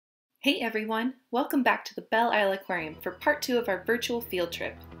Hey everyone! Welcome back to the Belle Isle Aquarium for part 2 of our virtual field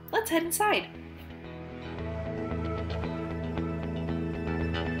trip. Let's head inside!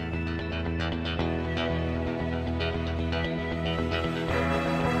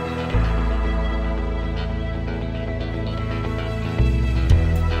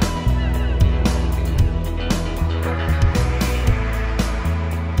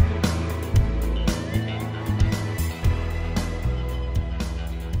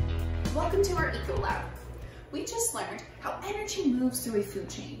 Welcome to our Eco Lab. We just learned how energy moves through a food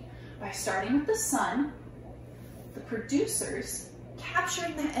chain by starting with the sun, the producers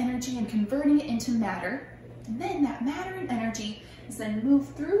capturing that energy and converting it into matter, and then that matter and energy is then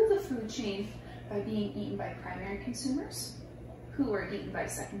moved through the food chain by being eaten by primary consumers, who are eaten by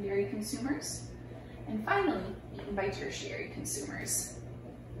secondary consumers, and finally eaten by tertiary consumers.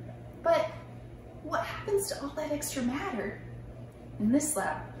 But what happens to all that extra matter? In this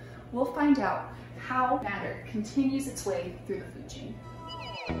lab, we'll find out how matter continues its way through the food chain.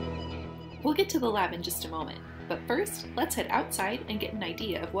 We'll get to the lab in just a moment, but first, let's head outside and get an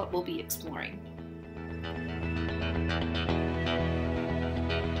idea of what we'll be exploring.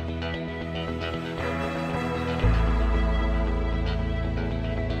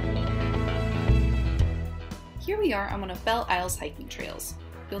 Here we are on one of Belle Isle's hiking trails.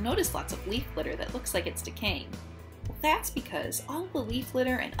 You'll notice lots of leaf litter that looks like it's decaying. Well, that's because all the leaf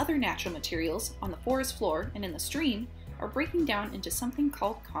litter and other natural materials on the forest floor and in the stream are breaking down into something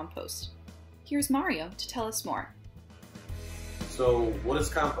called compost. Here's Mario to tell us more. So what is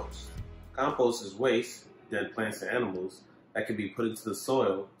compost? Compost is waste, dead plants and animals, that can be put into the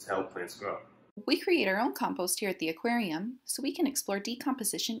soil to help plants grow. We create our own compost here at the aquarium so we can explore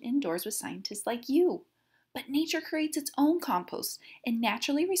decomposition indoors with scientists like you. But nature creates its own compost and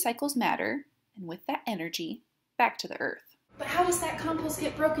naturally recycles matter, and with that energy, back to the earth. But how does that compost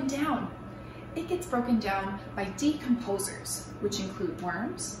get broken down? It gets broken down by decomposers, which include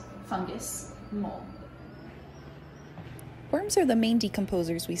worms, fungus, and mold. Worms are the main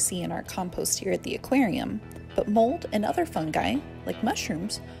decomposers we see in our compost here at the aquarium, but mold and other fungi, like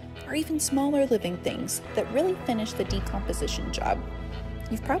mushrooms, are even smaller living things that really finish the decomposition job.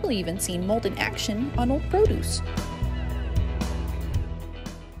 You've probably even seen mold in action on old produce.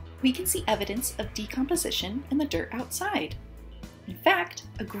 We can see evidence of decomposition in the dirt outside. In fact,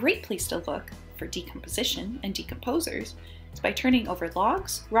 a great place to look for decomposition and decomposers is by turning over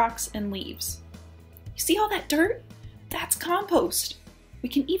logs, rocks, and leaves. You see all that dirt? That's compost. We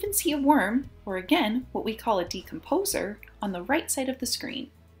can even see a worm, or again, what we call a decomposer, on the right side of the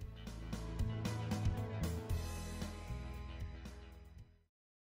screen.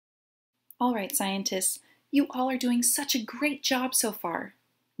 All right, scientists, you all are doing such a great job so far.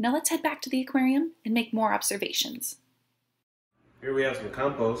 Now let's head back to the aquarium and make more observations. Here we have some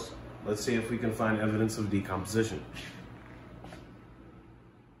compost. Let's see if we can find evidence of decomposition.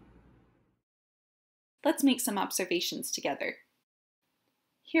 Let's make some observations together.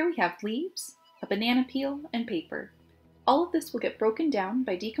 Here we have leaves, a banana peel, and paper. All of this will get broken down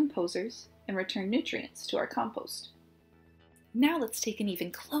by decomposers and return nutrients to our compost. Now let's take an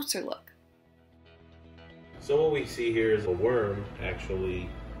even closer look. So what we see here is a worm actually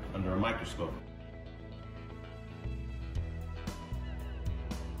under a microscope.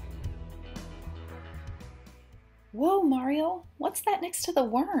 Whoa, Mario, what's that next to the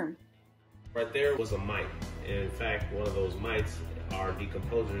worm? Right there was a mite. In fact, one of those mites are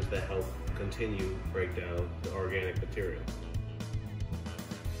decomposers that help continue break down the organic material.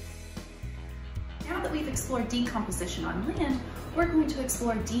 Now that we've explored decomposition on land, we're going to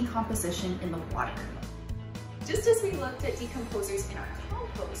explore decomposition in the water. Just as we looked at decomposers in our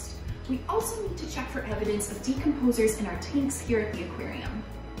compost, we also need to check for evidence of decomposers in our tanks here at the aquarium.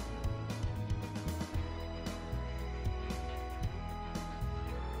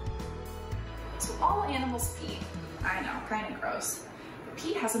 So all animals pee. I know, kind of gross. But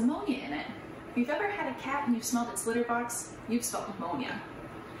pee has ammonia in it. If you've ever had a cat and you've smelled its litter box, you've smelled ammonia.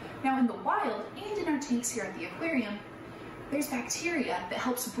 Now in the wild and in our tanks here at the aquarium, there's bacteria that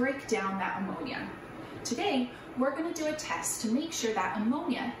helps break down that ammonia. Today, we're going to do a test to make sure that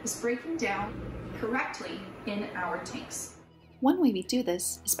ammonia is breaking down correctly in our tanks. One way we do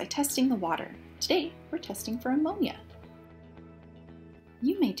this is by testing the water. Today, we're testing for ammonia.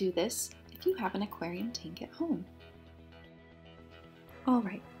 You may do this if you have an aquarium tank at home. All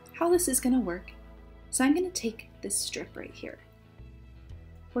right, how this is going to work is I'm going to take this strip right here.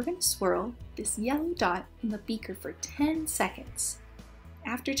 We're going to swirl this yellow dot in the beaker for 10 seconds.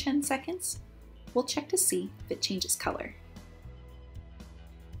 After 10 seconds, we'll check to see if it changes color.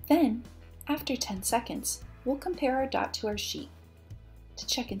 Then, after 10 seconds, we'll compare our dot to our sheet. to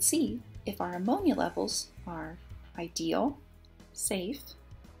check and see if our ammonia levels are ideal, safe,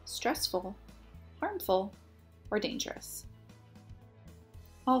 stressful, harmful, or dangerous.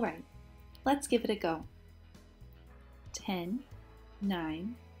 All right, let's give it a go. 10,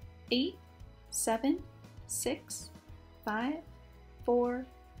 9, 8, 7, 6, 5, 4,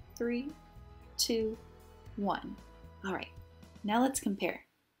 3, 2, 1. All right, now let's compare.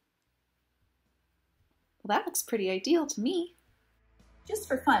 Well, that looks pretty ideal to me. Just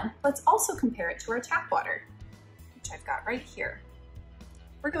for fun, let's also compare it to our tap water, which I've got right here.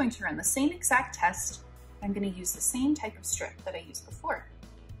 We're going to run the same exact test. I'm going to use the same type of strip that I used before.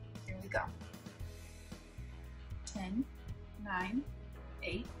 Here we go. 10, 9,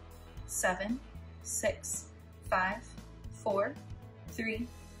 8, 7, 6, 5, 4, 3,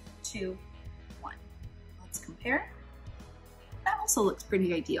 2, 1. Let's compare. That also looks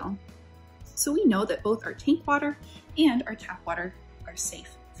pretty ideal. So we know that both our tank water and our tap water are safe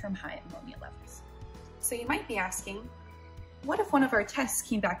from high ammonia levels. So you might be asking, what if one of our tests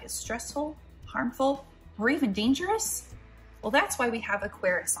came back as stressful, harmful, or even dangerous? Well, that's why we have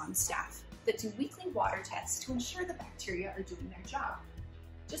Aquarius on staff that do weekly water tests to ensure the bacteria are doing their job.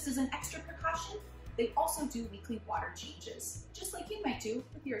 Just as an extra precaution, they also do weekly water changes, just like you might do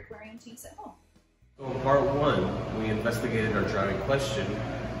with your aquarium tanks at home. So in part 1, we investigated our driving question,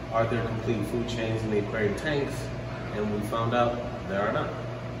 are there complete food chains in the aquarium tanks? And we found out there are not.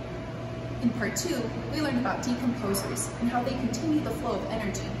 In part 2, we learned about decomposers and how they continue the flow of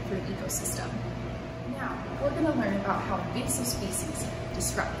energy through an ecosystem. Now, we're going to learn about how invasive species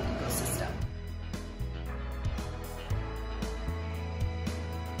disrupt the ecosystem.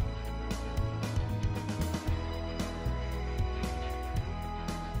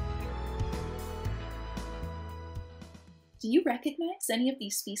 Do you recognize any of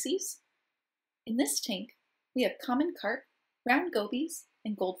these species? In this tank, we have common carp, round gobies,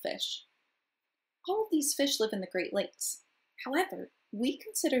 and goldfish. All of these fish live in the Great Lakes. However, we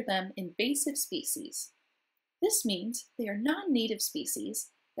consider them invasive species. This means they are non-native species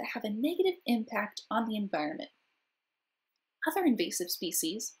that have a negative impact on the environment. Other invasive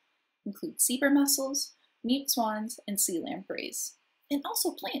species include zebra mussels, mute swans, and sea lampreys, and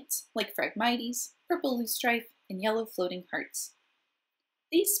also plants like Phragmites, purple loosestrife, and yellow floating hearts.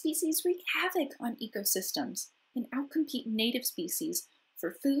 These species wreak havoc on ecosystems and outcompete native species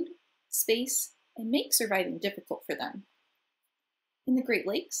for food, space, and make surviving difficult for them. In the Great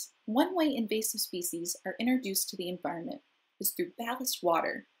Lakes, one way invasive species are introduced to the environment is through ballast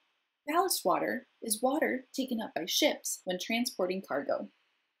water. Ballast water is water taken up by ships when transporting cargo.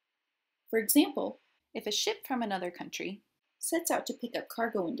 For example, if a ship from another country sets out to pick up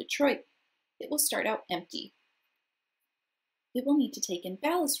cargo in Detroit, it will start out empty. It will need to take in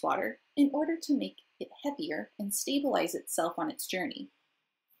ballast water in order to make it heavier and stabilize itself on its journey.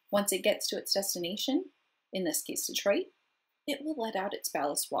 Once it gets to its destination, in this case Detroit, it will let out its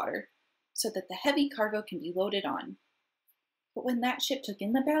ballast water so that the heavy cargo can be loaded on. But when that ship took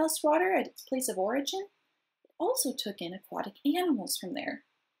in the ballast water at its place of origin, it also took in aquatic animals from there.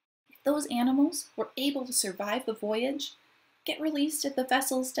 If those animals were able to survive the voyage, get released at the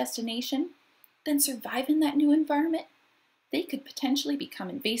vessel's destination, then survive in that new environment, they could potentially become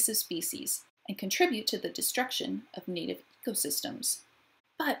invasive species and contribute to the destruction of native ecosystems.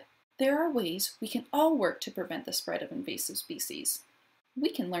 But there are ways we can all work to prevent the spread of invasive species. We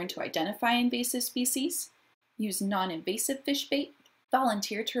can learn to identify invasive species, use non-invasive fish bait,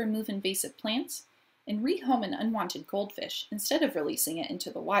 volunteer to remove invasive plants, and rehome an unwanted goldfish instead of releasing it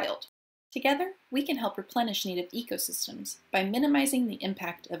into the wild. Together, we can help replenish native ecosystems by minimizing the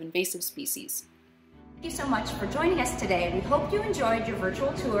impact of invasive species. Thank you so much for joining us today. We hope you enjoyed your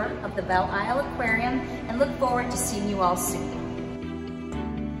virtual tour of the Belle Isle Aquarium and look forward to seeing you all soon.